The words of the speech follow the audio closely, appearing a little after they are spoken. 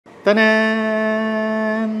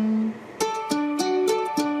Ta-da!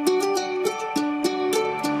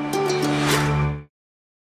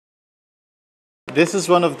 This is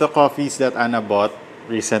one of the coffees that Anna bought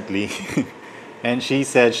recently. And she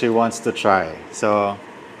said she wants to try. So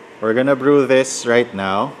we're gonna brew this right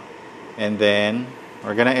now. And then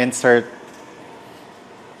we're gonna insert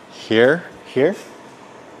here.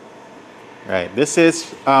 Right. This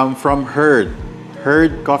is from Herd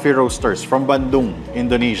Coffee Roasters from Bandung,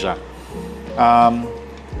 Indonesia.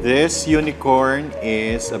 This unicorn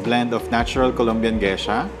is a blend of natural Colombian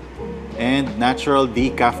geisha and natural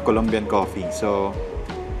decaf Colombian coffee. So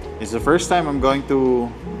it's the first time I'm going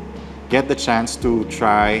to get the chance to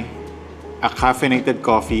try a caffeinated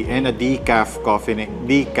coffee and a decaf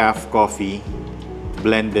coffee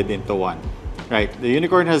blended into one. Right, the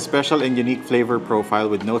unicorn has special and unique flavor profile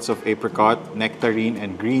with notes of apricot, nectarine,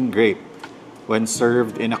 and green grape when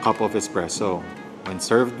served in a cup of espresso. When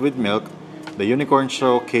served with milk, the unicorn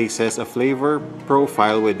showcases a flavor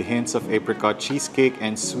profile with hints of apricot cheesecake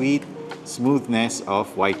and sweet smoothness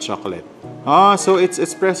of white chocolate. So it's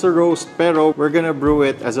espresso roast, pero we're gonna brew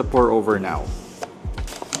it as a pour over now.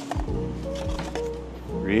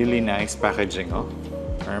 Really nice packaging, oh.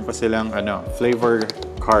 Meron pa silang flavor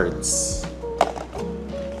cards.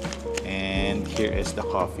 And here is the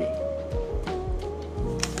coffee.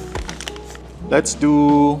 Let's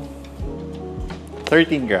do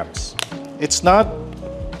 13 grams. It's not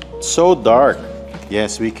so dark.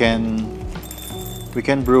 Yes, we can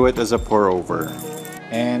brew it as a pour over.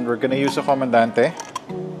 And we're gonna use a comandante.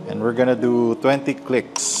 And we're gonna do 20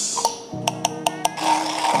 clicks.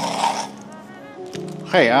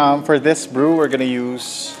 Okay, for this brew, we're gonna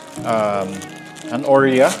use an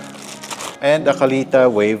Oria and a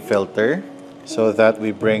Kalita wave filter so that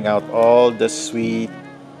we bring out all the sweet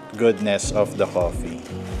goodness of the coffee.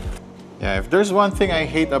 Yeah, if there's one thing I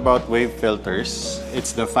hate about wave filters,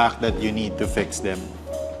 it's the fact that you need to fix them.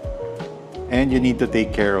 And you need to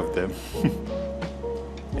take care of them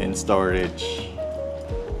in storage.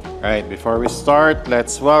 Alright, before we start,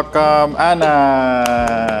 let's welcome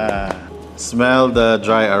Anna! Smell the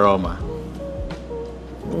dry aroma.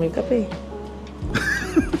 May kape.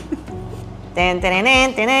 Ten, ten,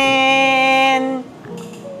 ten, ten, ten.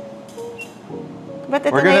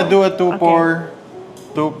 We're gonna do a two-pour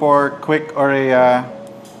quick Orea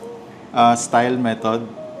style method.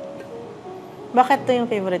 Bakit to yung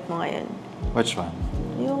favorite mo ngayon? Which one?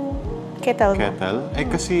 Yung kettle mo. Kettle? Eh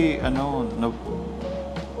kasi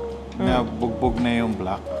nabugbog na yung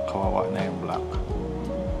black. Kawawa na yung black.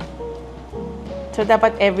 So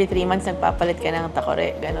dapat every 3 months nagpapalit ka ng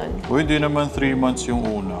takore, ganun. Uy, hindi naman 3 months yung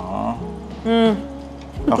una.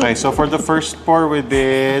 Okay, so for the first pour, we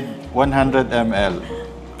did 100 ml.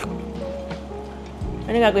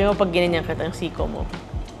 Ano gagawin mo pag ginanyan ka ng siko mo?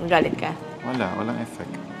 Magalit ka? Walang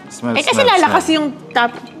effect. Smell, kasi lalakas yung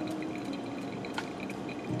top.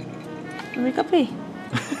 May kape.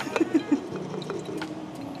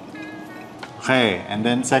 Okay, and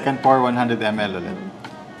then second pour, 100 ml ulit.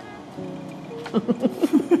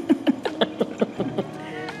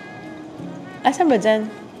 Asan ba dyan?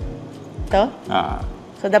 Ito?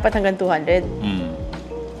 So, dapat hanggang 200?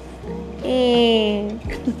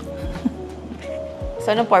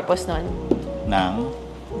 So, anong purpose nun? Nang?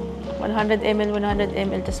 100 ml, 100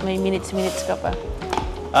 ml, tapos may minutes ka pa.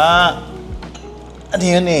 Ano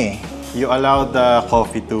yun eh? You allow the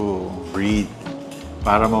coffee to breathe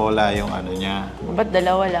para mawala yung niya. Ba't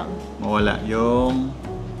dalawa lang? Mawala yung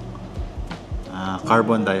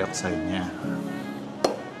carbon dioxide niya.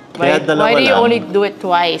 Why do you only do it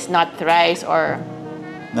twice, not thrice or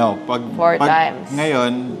no, 4 times?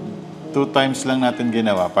 Ngayon, 2 times lang natin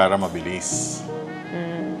ginawa para mabilis.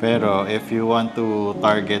 Pero if you want to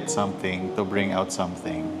target something, to bring out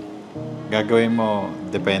something, gagawin mo,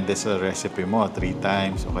 depende sa recipe mo, 3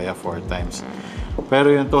 times o kaya 4 times. Pero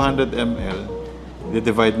yung 200 ml,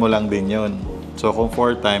 di-divide mo lang din yun. So kung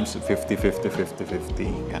 4 times, 50, 50, 50,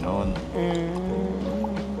 50. Ganon.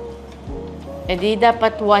 Eh di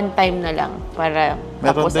dapat 1 time na lang para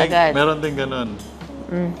tapos agad. Meron din ganon.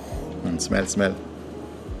 Smell.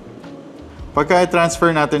 Pagka i-transfer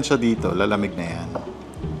natin siya dito, lalamig na yan.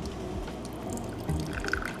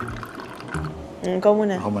 Ikaw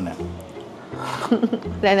muna. Ako muna.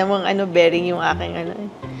 Wala namang bearing yung aking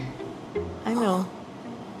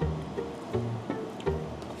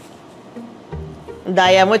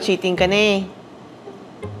Daya mo, cheating ka na eh.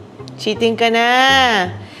 Cheating ka na.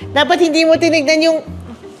 Dapat hindi mo tinignan yung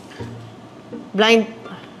blind.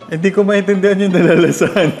 Hindi ko maintindihan yung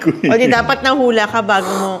nalalasahan ko eh. O di dapat nahula ka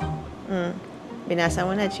bago mo. Binasa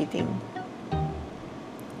mo na, cheating.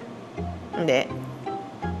 Hindi.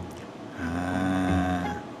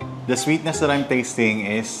 the sweetness that I'm tasting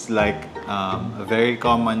is like a very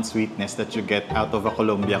common sweetness that you get out of a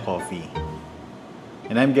Colombia coffee.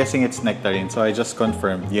 And I'm guessing it's nectarine, so I just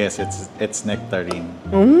confirmed, yes, it's nectarine.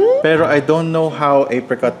 Pero I don't know how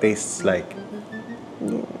apricot tastes like.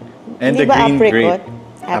 And Hindi the ba green apricot?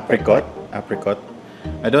 grape. Apricot.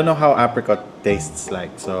 I don't know how apricot tastes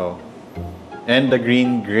like, so. And the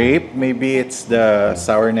green grape, maybe it's the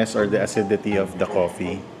sourness or the acidity of the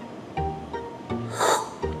coffee.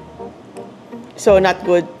 So, not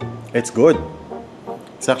good. It's good.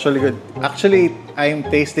 It's actually good. Actually, I'm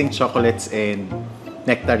tasting chocolates and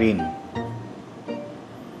nectarine.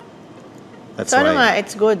 That's So, ano nga, why.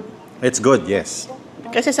 it's good. It's good, yes.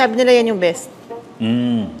 Kasi sabi nila yan yung best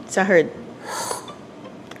Mm. sa herd.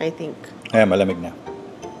 I think. Ay, malamig na.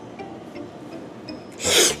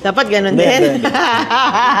 Dapat ganun Hindi, din. hindi.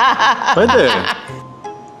 Pwede.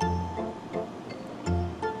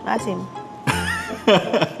 Maasim.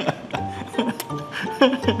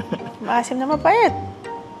 Maasim na mapait.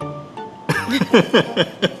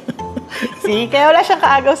 See, kaya wala siyang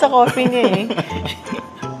kaagaw sa coffee niya eh.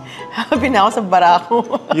 Habi na ako sa barako.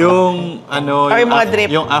 Yung, ano, Or yung mga drip.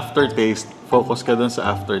 yung aftertaste, focus ka dun sa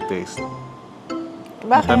aftertaste.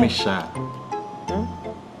 Bakit? Matamis siya.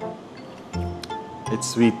 It's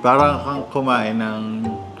sweet. Parang kang kumain ng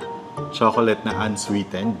chocolate na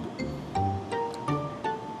unsweetened.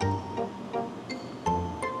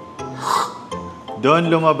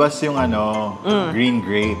 Doon lumabas yung ano, green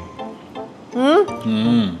grape.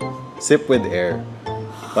 Sip with air.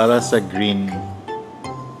 Para sa green.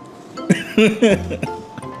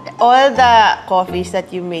 All the coffees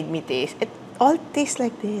that you made me taste, it all tastes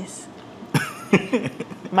like this.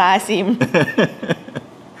 Maasim.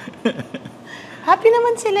 Happy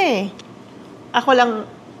naman sila eh. Ako lang,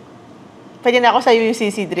 pwede na ako sa'yo yung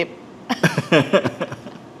CC drip.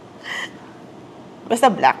 Basta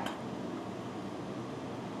black.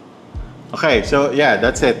 Okay, so yeah,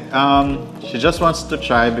 that's it. She just wants to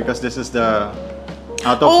try because this is the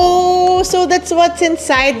out of Oh, so that's what's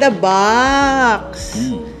inside the box.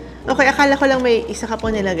 Okay, akala ko lang may isa ka po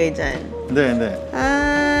nilagay dyan. Hindi.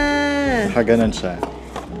 Ah, Nakaganon siya.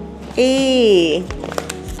 eh.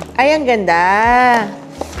 Ay, ang ganda.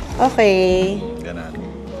 Okay. Ganon.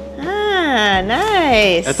 Ah,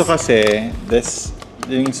 nice. Ito kasi,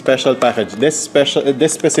 yung special package, this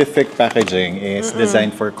specific packaging is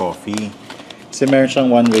designed for coffee. Kasi meron siyang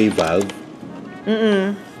one-way valve.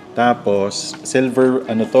 Tapos,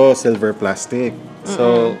 silver plastic.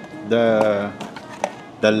 So, the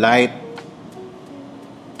light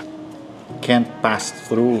can't pass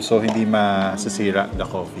through, so hindi masisira the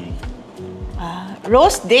coffee.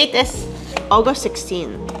 Roast date is August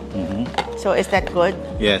 16. So, is that good?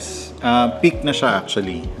 Yes. Peak na siya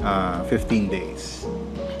actually. 15 days.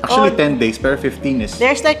 Actually, Oh. 10 days, pero 15 is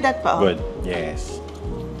There's like that pa. good. Yes.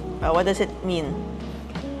 What does it mean?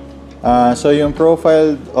 So yung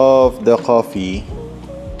profile of the coffee,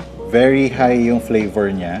 very high yung flavor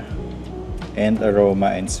niya and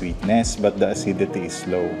aroma and sweetness, but the acidity is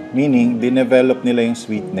low. Meaning, dinevelop nila yung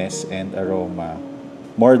sweetness and aroma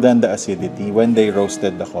more than the acidity when they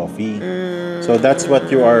roasted the coffee. So that's what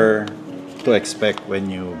you are to expect when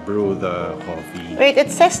you brew the coffee. Wait, it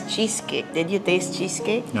says cheesecake. Did you taste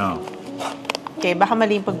cheesecake? No. Okay, baka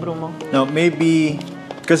mali yung pag-brew mo. No, maybe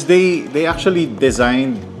because they actually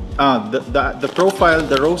designed the profile,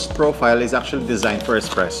 the roast profile is actually designed for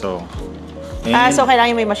espresso. And So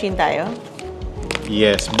kailangan may machine tayo?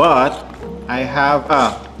 yes, but I have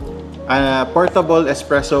a portable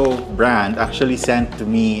espresso brand actually sent to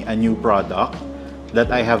me a new product that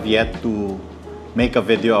I have yet to make a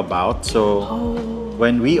video about. So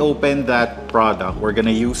when we open that product, we're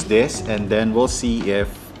gonna use this and then we'll see if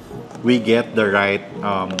we get the right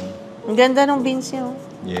Ang ganda ng beans niyo.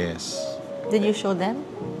 yes. Did you show them?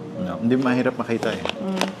 No, hindi mahirap makita eh.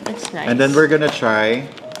 That's nice. And then we're gonna try,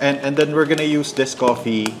 and then we're gonna use this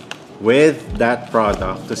coffee with that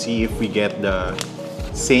product to see if we get the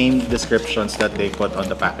same descriptions that they put on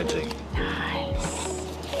the packaging. Nice.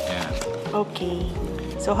 Yeah, Okay.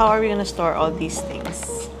 So how are we gonna store all these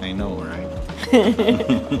things? I know, right?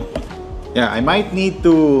 Yeah, I might need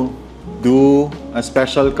to do a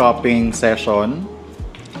special cupping session.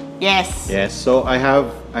 Yes. Yes, so I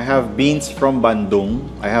have beans from Bandung,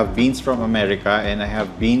 I have beans from America, and I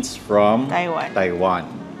have beans from Taiwan.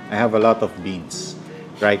 I have a lot of beans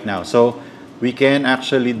right now. So we can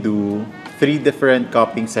actually do 3 different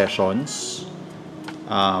cupping sessions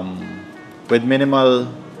with minimal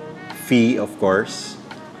fee, of course.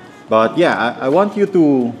 But yeah, I want you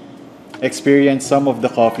to experience some of the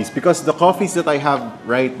coffees because the coffees that I have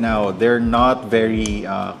right now, they're not very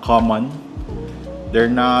common. They're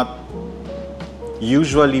not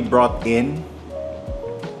usually brought in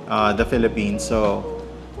the Philippines. So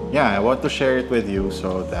yeah, I want to share it with you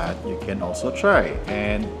so that you can also try.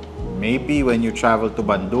 And maybe when you travel to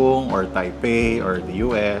Bandung or Taipei or the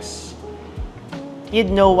US, you'd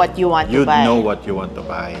know what you want to buy. You'd know what you want to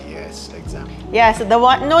buy. Yes, exactly. Yeah, so the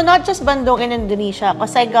one, no, not just Bandung in Indonesia,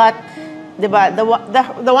 because I got, diba,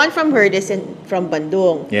 the one from Herd is from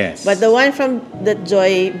Bandung. Yes. But the one from that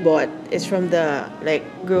Joy bought is from the like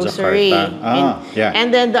grocery. Yeah.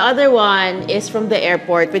 And then the other one is from the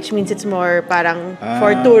airport, which means it's more parang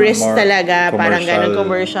for tourists talaga, parang ganon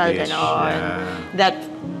commercial ganon. Yeah. That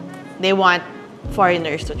they want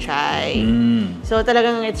foreigners to try. So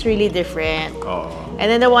talagang it's really different. Oh. And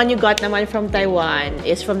then the one you got naman from Taiwan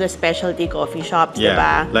is from the specialty coffee shops,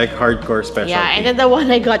 Yeah, diba? like hardcore specialty. Yeah, and then the one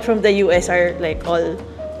I got from the US are like all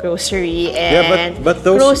grocery and Yeah, but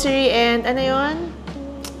those grocery and ano yun?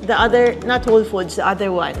 The other, not Whole Foods, the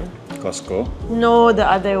other one. Costco? No, the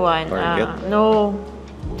other one. Target? No.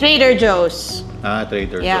 Trader Joe's.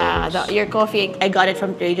 Trader Joe's. Yeah, your coffee, I got it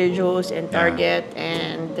from Trader Joe's and Target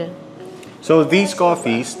and... So these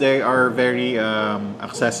coffees, they are very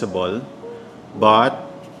accessible, but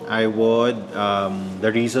I would,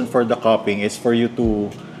 the reason for the cupping is for you to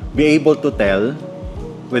be able to tell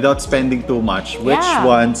without spending too much which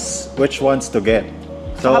ones to get.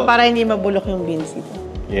 So para hindi mabulok yung beans dito.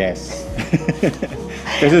 Yes.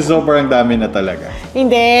 Kasi sobrang dami na talaga.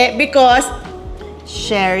 Hindi, because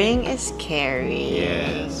sharing is caring.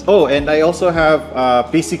 Yes. Oh, and I also have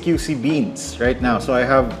PCQC beans right now. So I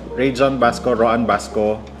have Rajon Basco, Roan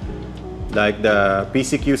Basco, like the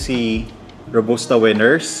PCQC Robusta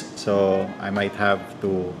winners. So I might have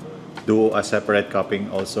to do a separate cupping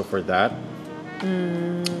also for that.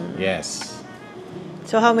 Yes.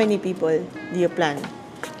 So how many people do you plan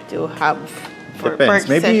to have? Depends.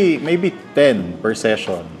 Maybe 10 per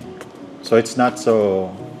session. So it's not so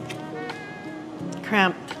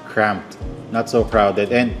cramped, not so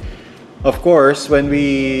crowded. And of course, when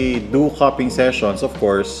we do cupping sessions, of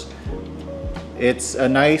course, it's a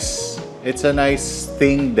nice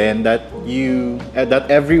thing then that that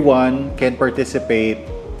everyone can participate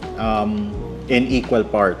in equal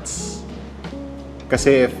parts.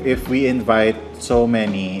 Kasi if we invite so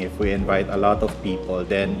many, if we invite a lot of people,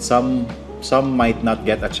 then some might not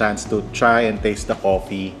get a chance to try and taste the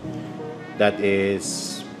coffee that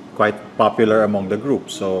is quite popular among the group.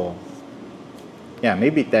 So yeah,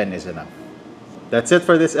 maybe 10 is enough. That's it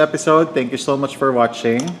for this episode. Thank you so much for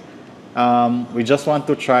watching. We just want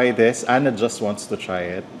to try this. Anna just wants to try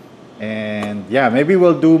it. And yeah, maybe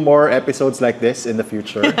we'll do more episodes like this in the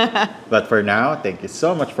future. But for now, thank you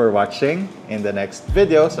so much for watching. In the next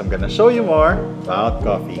videos, I'm gonna show you more about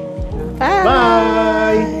coffee. Bye!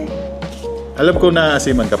 Bye! Alam ko na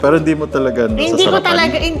asiman ka, pero hindi mo talaga nasasarapan. Hindi ko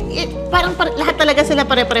talaga, parang lahat talaga sila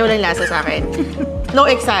pare-pareho lang lasa sa akin. No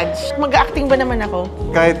exage. Mag-acting ba naman ako?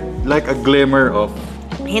 Kahit like a glimmer of...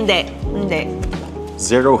 Hindi.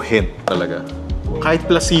 Zero hint talaga. Kahit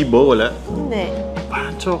placebo, wala? Hindi.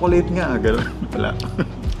 Parang chocolate nga, gano'n. Wala.